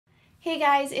Hey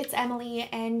guys, it's Emily,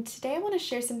 and today I want to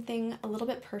share something a little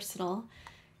bit personal.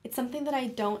 It's something that I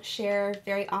don't share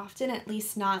very often, at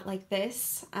least not like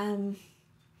this.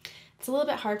 It's a little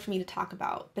bit hard for me to talk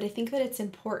about, but I think that it's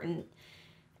important,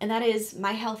 and that is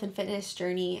my health and fitness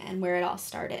journey and where it all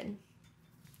started.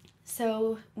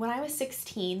 So, when I was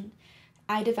 16,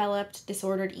 I developed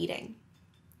disordered eating.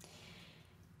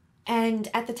 And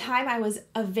at the time, I was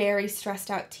a very stressed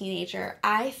out teenager.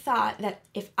 I thought that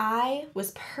if I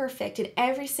was perfect in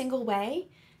every single way,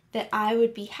 that I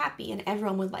would be happy and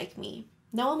everyone would like me.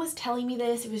 No one was telling me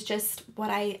this. It was just what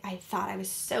I thought. I was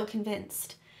so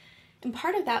convinced. And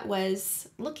part of that was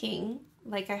looking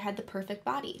like I had the perfect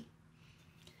body.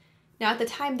 Now, at the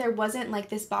time, there wasn't like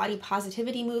this body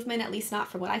positivity movement, at least not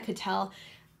from what I could tell.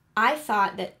 I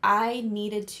thought that I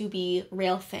needed to be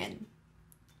rail thin.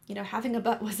 Having a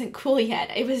butt wasn't cool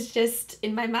yet. It was just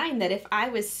in my mind that if I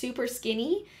was super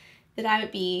skinny, that I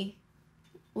would be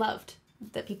loved,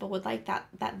 that people would like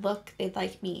that look, they'd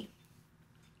like me.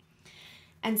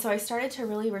 And so I started to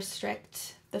really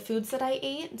restrict the foods that I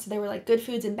ate. And so there were like good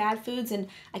foods and bad foods, and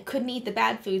I couldn't eat the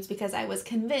bad foods because I was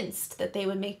convinced that they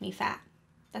would make me fat.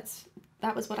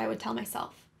 That was what I would tell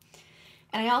myself.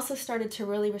 And I also started to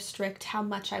really restrict how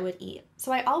much I would eat.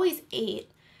 So I always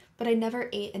ate, but I never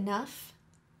ate enough.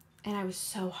 And I was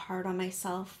so hard on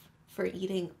myself for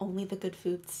eating only the good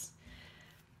foods.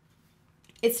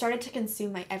 It started to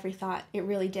consume my every thought. It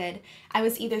really did. I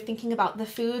was either thinking about the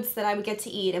foods that I would get to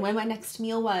eat and when my next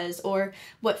meal was, or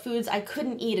what foods I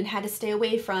couldn't eat and had to stay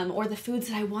away from, or the foods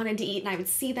that I wanted to eat, and I would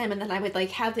see them and then I would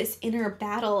have this inner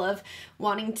battle of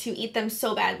wanting to eat them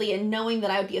so badly and knowing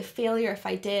that I would be a failure if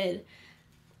I did.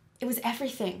 It was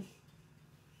everything.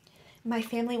 My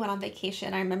family went on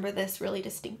vacation. I remember this really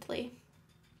distinctly.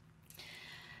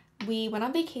 We went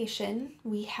on vacation.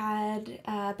 We had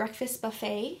a breakfast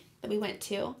buffet that we went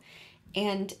to,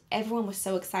 and everyone was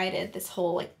so excited. This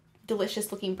whole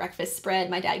delicious looking breakfast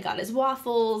spread. My dad got his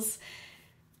waffles,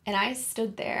 and I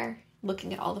stood there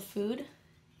looking at all the food,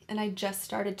 and I just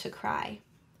started to cry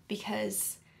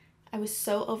because I was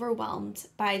so overwhelmed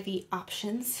by the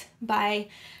options, by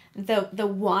the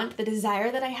want, the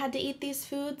desire that I had to eat these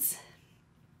foods.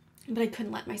 But I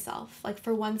couldn't let myself,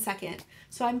 for 1 second.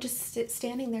 So I'm just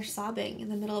standing there sobbing in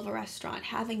the middle of a restaurant,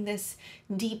 having this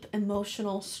deep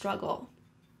emotional struggle.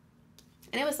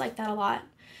 And it was like that a lot.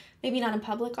 Maybe not in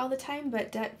public all the time,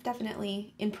 but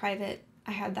definitely in private,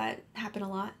 I had that happen a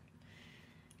lot.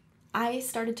 I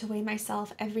started to weigh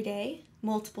myself every day,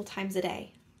 multiple times a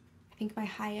day. I think my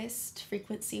highest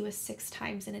frequency was 6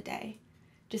 times in a day,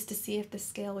 just to see if the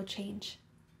scale would change.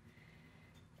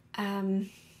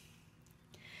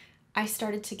 I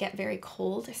started to get very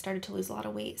cold. I started to lose a lot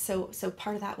of weight. So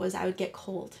part of that was I would get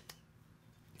cold.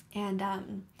 And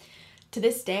to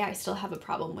this day, I still have a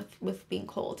problem with being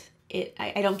cold.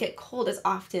 I don't get cold as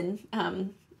often,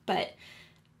 but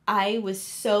I was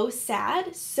so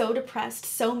sad, so depressed,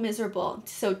 so miserable.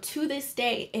 So to this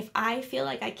day, if I feel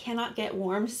like I cannot get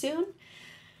warm soon,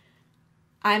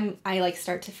 I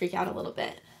start to freak out a little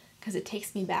bit because it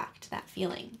takes me back to that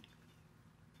feeling.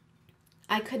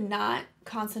 I could not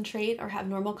concentrate or have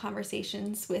normal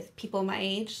conversations with people my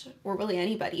age, or really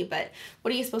anybody, but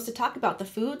what are you supposed to talk about? The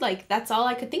food? That's all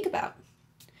I could think about.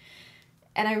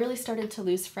 And I really started to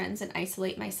lose friends and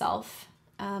isolate myself.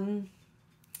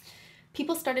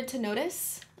 People started to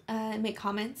notice and make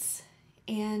comments,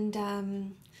 and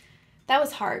that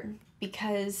was hard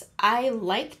because I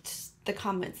liked the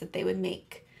comments that they would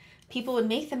make. People would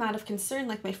make them out of concern,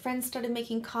 my friends started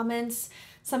making comments,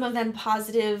 some of them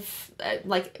positive,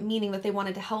 meaning that they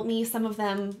wanted to help me. Some of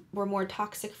them were more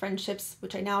toxic friendships,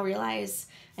 which I now realize,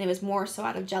 and it was more so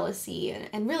out of jealousy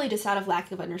and really just out of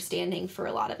lack of understanding for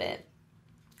a lot of it.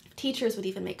 Teachers would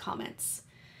even make comments.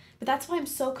 But that's why I'm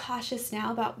so cautious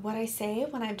now about what I say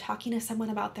when I'm talking to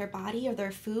someone about their body or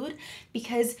their food,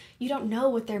 because you don't know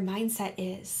what their mindset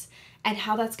is and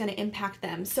how that's going to impact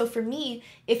them. So for me,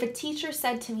 if a teacher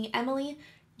said to me, "Emily,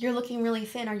 you're looking really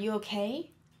thin, are you okay?"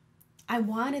 I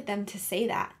wanted them to say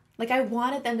that. I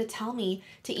wanted them to tell me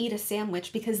to eat a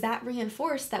sandwich because that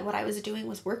reinforced that what I was doing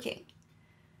was working.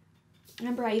 I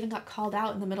remember I even got called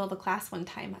out in the middle of a class one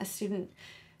time. A student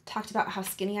talked about how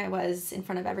skinny I was in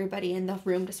front of everybody, and the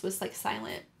room just was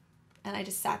silent. And I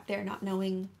just sat there not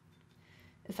knowing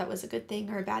if that was a good thing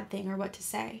or a bad thing or what to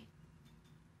say.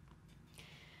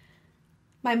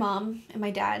 My mom and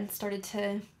my dad started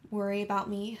to worry about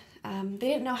me. They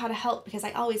didn't know how to help because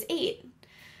I always ate,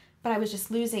 but I was just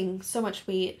losing so much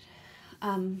weight.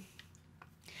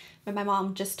 But my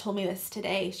mom just told me this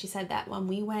today. She said that when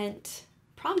we went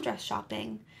prom dress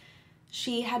shopping,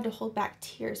 she had to hold back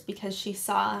tears because she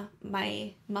saw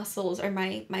my muscles or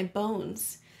my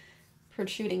bones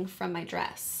protruding from my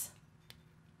dress.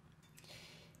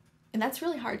 And that's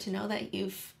really hard to know, that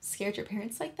you've scared your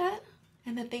parents like that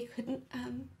and that they couldn't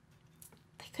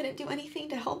do anything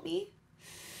to help me.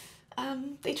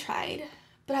 They tried,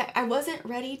 but I wasn't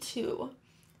ready to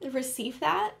receive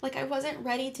that. Like, I wasn't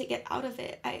ready to get out of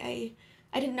it. I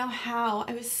didn't know how.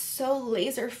 I was so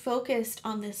laser focused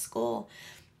on this goal.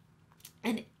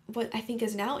 And what I think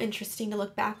is now interesting to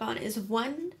look back on is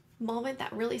one moment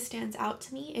that really stands out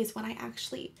to me is when I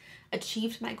actually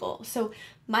achieved my goal. So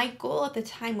my goal at the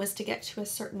time was to get to a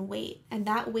certain weight, and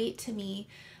that weight to me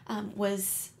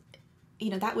was,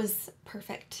 that was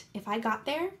perfect. If I got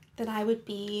there, then I would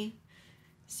be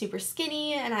super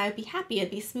skinny and I would be happy. It'd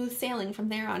be smooth sailing from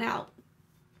there on out.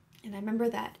 And I remember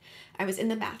that I was in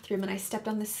the bathroom and I stepped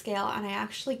on the scale and I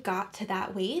actually got to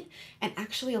that weight, and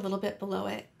actually a little bit below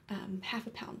it, half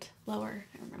a pound lower,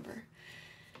 I remember.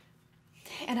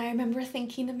 And I remember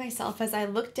thinking to myself as I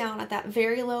looked down at that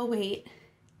very low weight,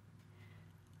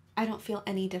 I don't feel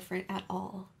any different at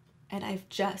all. And I've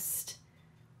just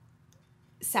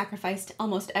sacrificed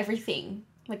almost everything.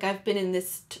 Like, I've been in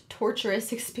this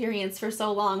torturous experience for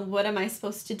so long. What am I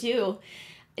supposed to do?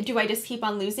 Do I just keep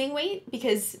on losing weight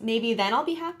because maybe then I'll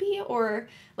be happy? Or,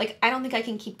 like, I don't think I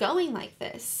can keep going like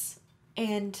this.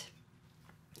 And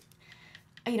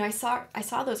I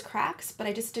saw those cracks, but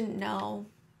I just didn't know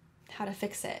how to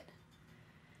fix it.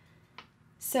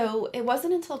 So it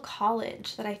wasn't until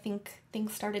college that I think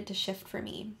things started to shift for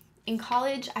me. In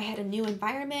college, I had a new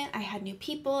environment, I had new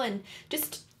people, and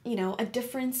just, a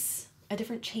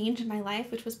different change in my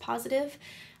life, which was positive.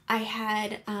 I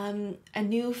had a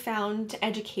newfound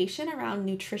education around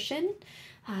nutrition.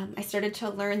 I started to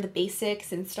learn the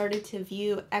basics and started to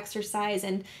view exercise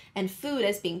and food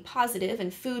as being positive,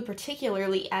 and food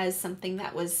particularly as something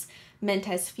that was meant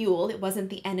as fuel. It wasn't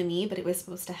the enemy, but it was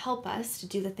supposed to help us to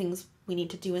do the things we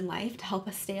need to do in life to help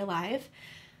us stay alive.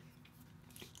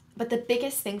 But the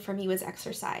biggest thing for me was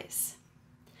exercise.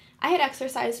 I had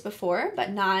exercised before,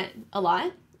 but not a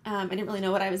lot. I didn't really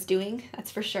know what I was doing, that's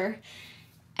for sure.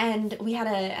 And we had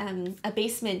a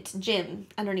basement gym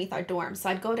underneath our dorm,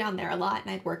 so I'd go down there a lot and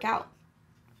I'd work out.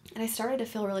 And I started to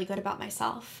feel really good about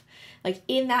myself. Like,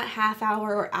 in that half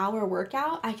hour or hour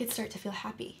workout, I could start to feel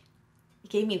happy. It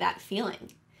gave me that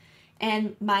feeling.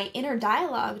 And my inner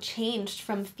dialogue changed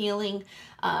from feeling,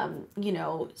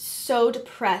 so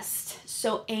depressed,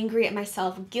 so angry at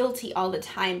myself, guilty all the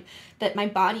time that my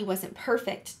body wasn't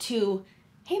perfect, to,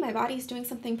 hey, my body's doing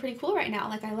something pretty cool right now.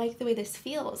 Like, I like the way this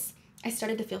feels. I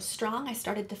started to feel strong. I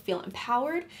started to feel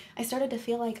empowered. I started to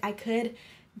feel like I could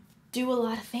do a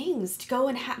lot of things to go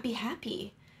and be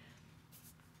happy.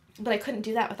 But I couldn't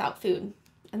do that without food.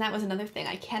 And that was another thing.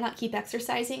 I cannot keep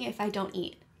exercising if I don't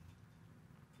eat.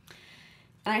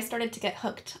 And I started to get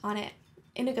hooked on it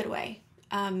in a good way.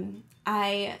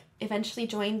 I eventually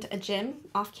joined a gym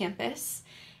off campus,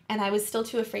 and I was still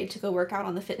too afraid to go work out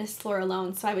on the fitness floor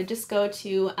alone. So I would just go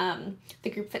to the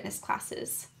group fitness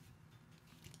classes.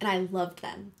 And I loved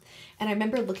them. And I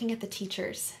remember looking at the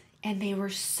teachers, and they were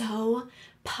so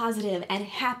positive and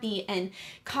happy and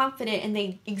confident, and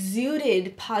they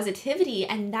exuded positivity,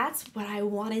 and that's what I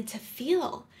wanted to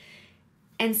feel.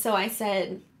 And so I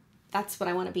said, that's what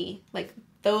I want to be. Like,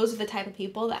 those are the type of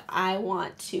people that I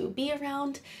want to be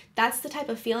around. That's the type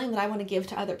of feeling that I want to give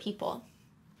to other people.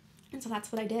 And so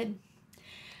that's what I did.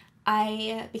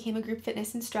 I became a group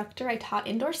fitness instructor. I taught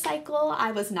indoor cycle.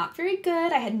 I was not very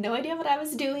good. I had no idea what I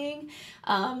was doing,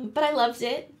 but I loved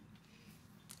it.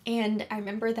 And I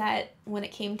remember that when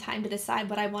it came time to decide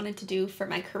what I wanted to do for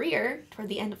my career toward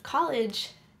the end of college,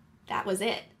 that was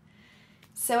it.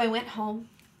 So I went home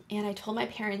and I told my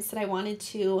parents that I wanted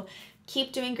to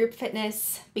keep doing group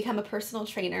fitness, become a personal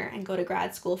trainer, and go to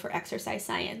grad school for exercise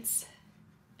science.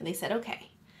 And they said, okay.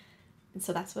 And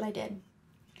so that's what I did.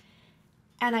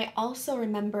 And I also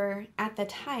remember at the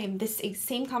time, this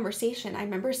same conversation, I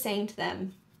remember saying to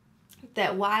them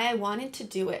that why I wanted to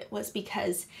do it was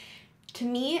because, to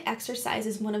me, exercise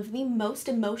is one of the most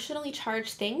emotionally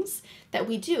charged things that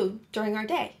we do during our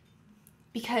day.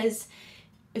 Because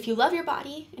if you love your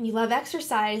body and you love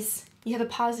exercise, you have a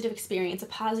positive experience, a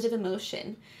positive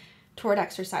emotion toward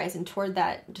exercise and toward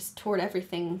that, just toward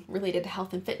everything related to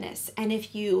health and fitness. And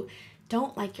if you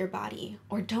don't like your body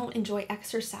or don't enjoy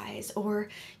exercise, or,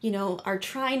 are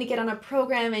trying to get on a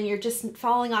program and you're just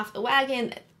falling off the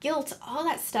wagon, guilt, all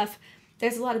that stuff,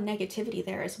 there's a lot of negativity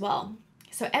there as well.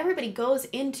 So everybody goes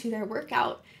into their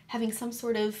workout having some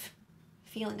sort of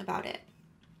feeling about it.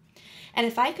 And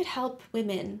if I could help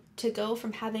women to go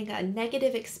from having a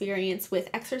negative experience with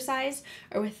exercise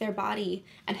or with their body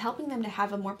and helping them to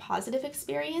have a more positive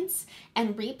experience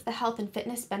and reap the health and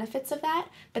fitness benefits of that,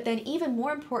 but then even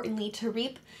more importantly, to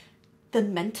reap the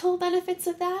mental benefits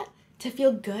of that, to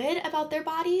feel good about their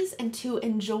bodies and to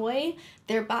enjoy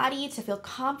their body, to feel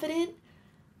confident,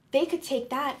 they could take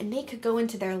that and they could go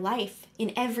into their life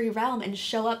in every realm and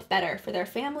show up better for their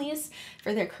families,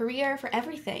 for their career, for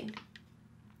everything.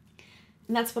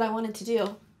 And that's what I wanted to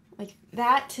do. Like,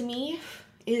 that to me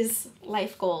is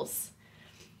life goals.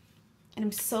 And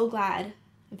I'm so glad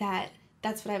that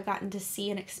that's what I've gotten to see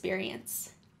and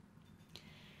experience.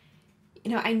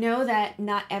 You know, I know that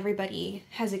not everybody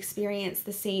has experienced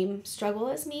the same struggle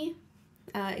as me,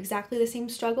 exactly the same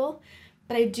struggle,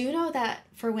 but I do know that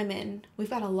for women, we've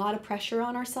got a lot of pressure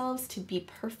on ourselves to be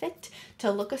perfect, to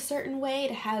look a certain way,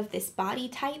 to have this body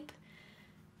type,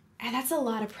 and that's a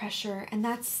lot of pressure, and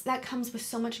that comes with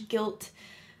so much guilt,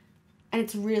 and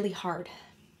it's really hard.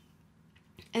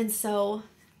 And so,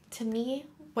 to me,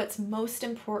 what's most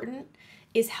important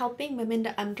is helping women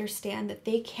to understand that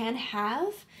they can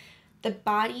have the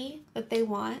body that they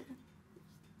want,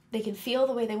 they can feel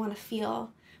the way they want to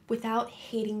feel without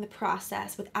hating the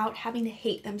process, without having to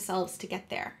hate themselves to get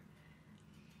there.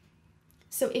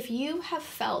 So if you have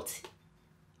felt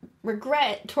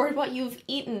regret toward what you've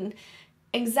eaten,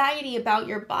 anxiety about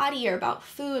your body or about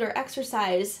food or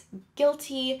exercise,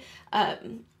 guilty,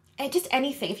 and just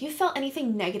anything, if you felt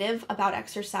anything negative about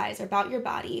exercise or about your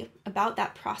body, about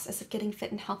that process of getting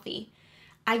fit and healthy,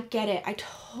 I get it. I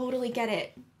totally get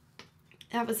it.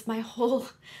 That was my whole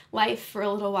life for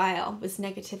a little while, was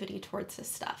negativity towards this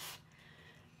stuff.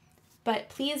 But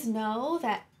please know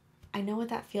that I know what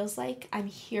that feels like. I'm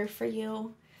here for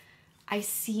you. I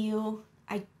see you.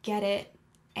 I get it.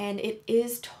 And it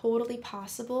is totally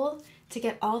possible to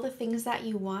get all the things that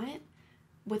you want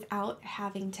without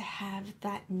having to have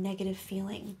that negative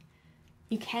feeling.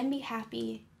 You can be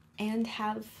happy and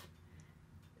have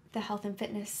the health and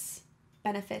fitness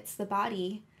benefits, the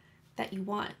body that you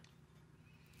want.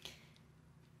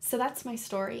 So that's my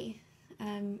story.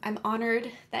 I'm honored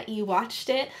that you watched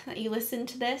it, that you listened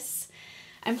to this.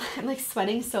 I'm like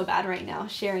sweating so bad right now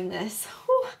sharing this.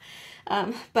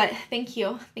 But thank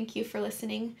you. Thank you for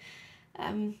listening.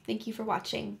 Thank you for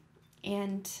watching,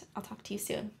 and I'll talk to you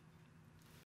soon.